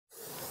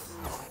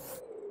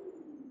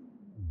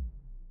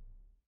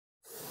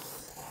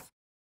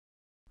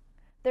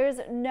There's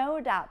no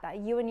doubt that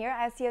you and your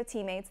SEO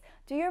teammates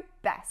do your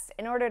best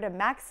in order to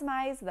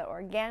maximize the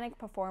organic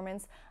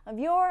performance of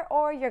your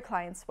or your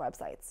clients'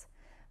 websites.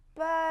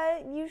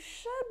 But you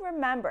should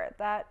remember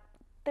that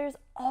there's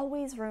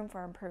always room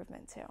for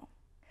improvement too.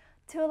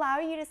 To allow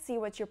you to see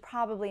what you're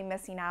probably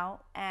missing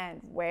out and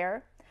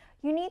where,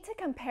 you need to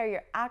compare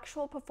your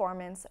actual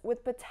performance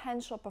with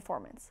potential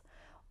performance,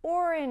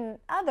 or in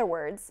other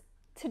words,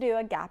 to do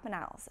a gap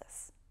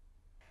analysis.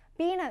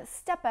 Being a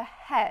step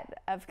ahead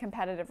of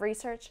competitive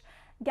research,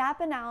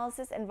 gap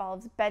analysis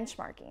involves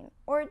benchmarking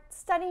or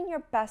studying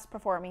your best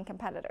performing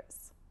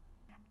competitors.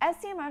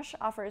 SEMrush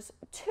offers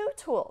two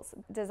tools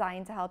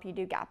designed to help you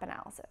do gap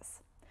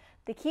analysis: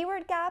 the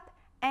keyword gap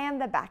and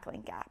the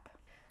backlink gap.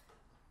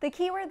 The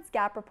Keywords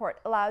Gap Report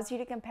allows you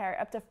to compare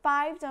up to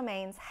 5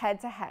 domains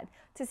head-to-head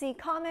to see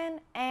common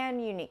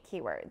and unique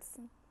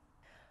keywords.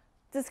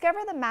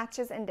 Discover the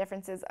matches and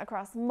differences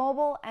across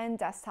mobile and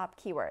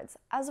desktop keywords,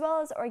 as well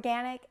as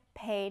organic,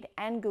 paid,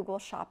 and Google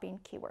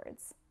Shopping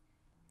keywords.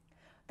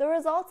 The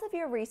results of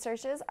your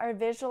researches are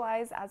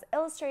visualized as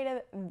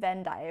illustrative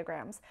Venn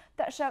diagrams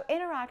that show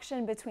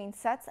interaction between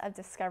sets of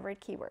discovered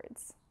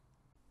keywords.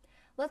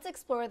 Let's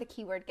explore the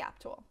Keyword Gap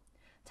tool.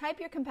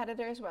 Type your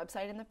competitor's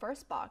website in the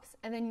first box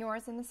and then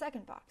yours in the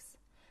second box.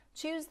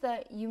 Choose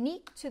the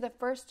Unique to the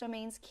First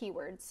Domain's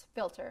Keywords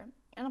filter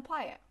and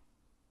apply it.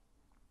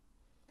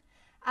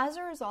 As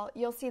a result,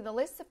 you'll see the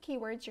list of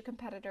keywords your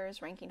competitor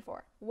is ranking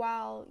for,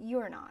 while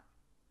you're not.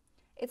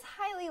 It's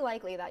highly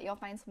likely that you'll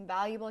find some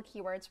valuable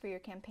keywords for your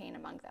campaign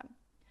among them.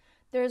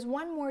 There is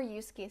one more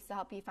use case to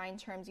help you find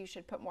terms you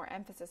should put more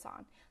emphasis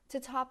on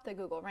to top the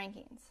Google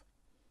rankings.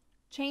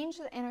 Change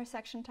the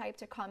intersection type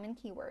to common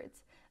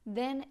keywords,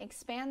 then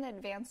expand the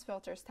Advanced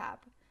Filters tab.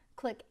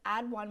 Click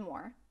Add One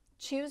More,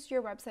 choose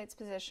your website's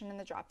position in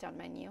the drop-down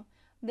menu,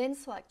 then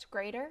select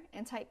Greater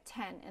and type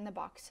 10 in the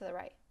box to the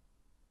right.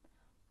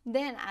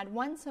 Then add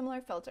one similar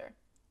filter,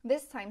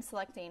 this time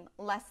selecting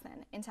Less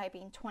Than and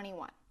typing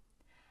 21.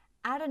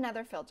 Add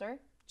another filter,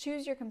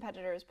 choose your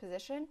competitor's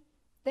position,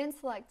 then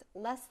select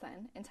Less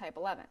Than and type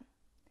 11.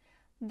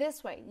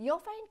 This way, you'll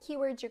find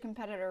keywords your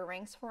competitor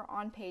ranks for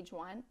on page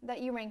 1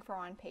 that you rank for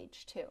on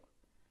page 2.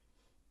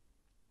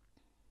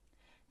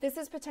 This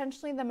is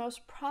potentially the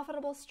most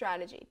profitable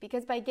strategy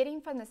because by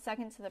getting from the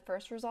second to the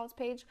first results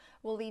page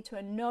will lead to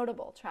a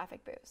notable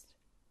traffic boost.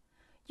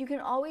 You can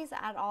always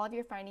add all of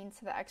your findings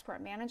to the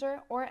export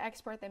manager or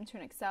export them to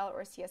an Excel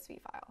or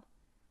CSV file.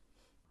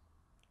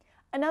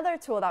 Another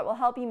tool that will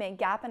help you make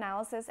gap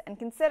analysis and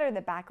consider the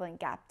Backlink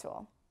Gap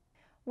tool.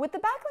 With the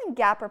Backlink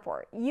Gap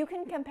Report, you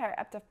can compare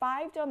up to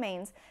 5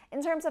 domains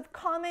in terms of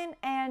common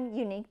and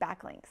unique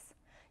backlinks.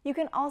 You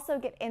can also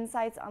get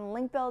insights on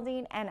link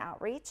building and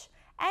outreach,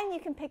 and you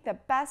can pick the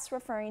best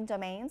referring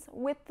domains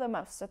with the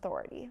most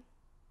authority.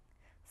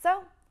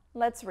 So,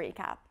 let's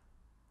recap.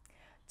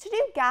 To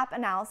do gap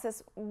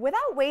analysis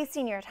without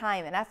wasting your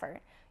time and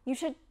effort, you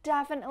should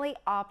definitely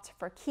opt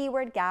for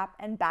Keyword Gap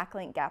and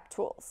Backlink Gap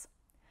tools.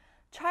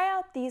 Try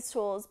out these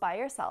tools by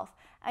yourself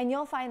and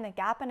you'll find the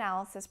gap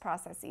analysis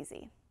process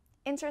easy,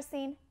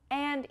 interesting,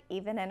 and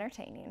even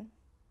entertaining.